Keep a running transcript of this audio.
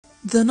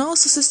The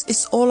narcissist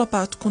is all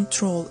about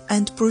control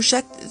and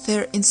project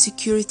their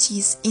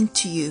insecurities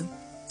into you.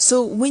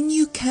 So when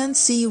you can't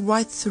see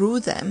right through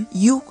them,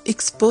 you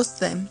expose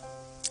them.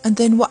 And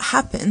then what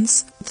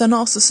happens? The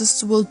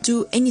narcissist will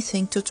do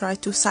anything to try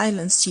to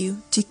silence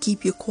you, to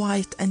keep you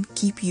quiet and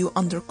keep you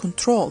under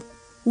control.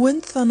 When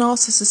the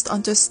narcissist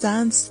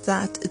understands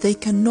that they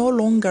can no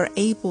longer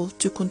able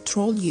to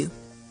control you,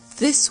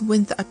 this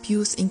when the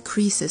abuse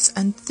increases,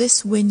 and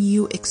this when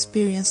you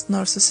experience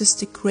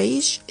narcissistic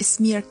rage, a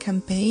smear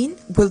campaign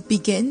will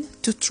begin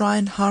to try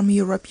and harm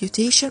your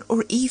reputation,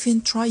 or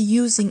even try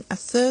using a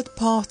third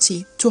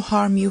party to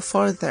harm you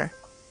further.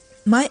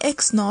 My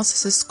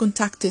ex-narcissist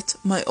contacted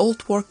my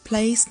old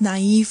workplace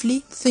naively,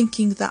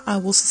 thinking that I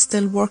was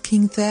still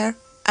working there,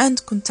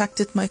 and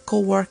contacted my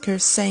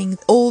co-workers saying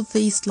all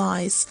these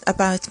lies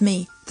about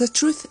me. The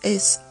truth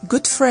is,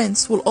 good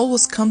friends will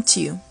always come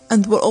to you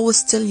and will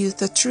always tell you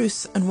the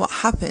truth and what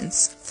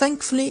happens.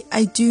 Thankfully,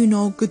 I do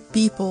know good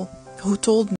people who told me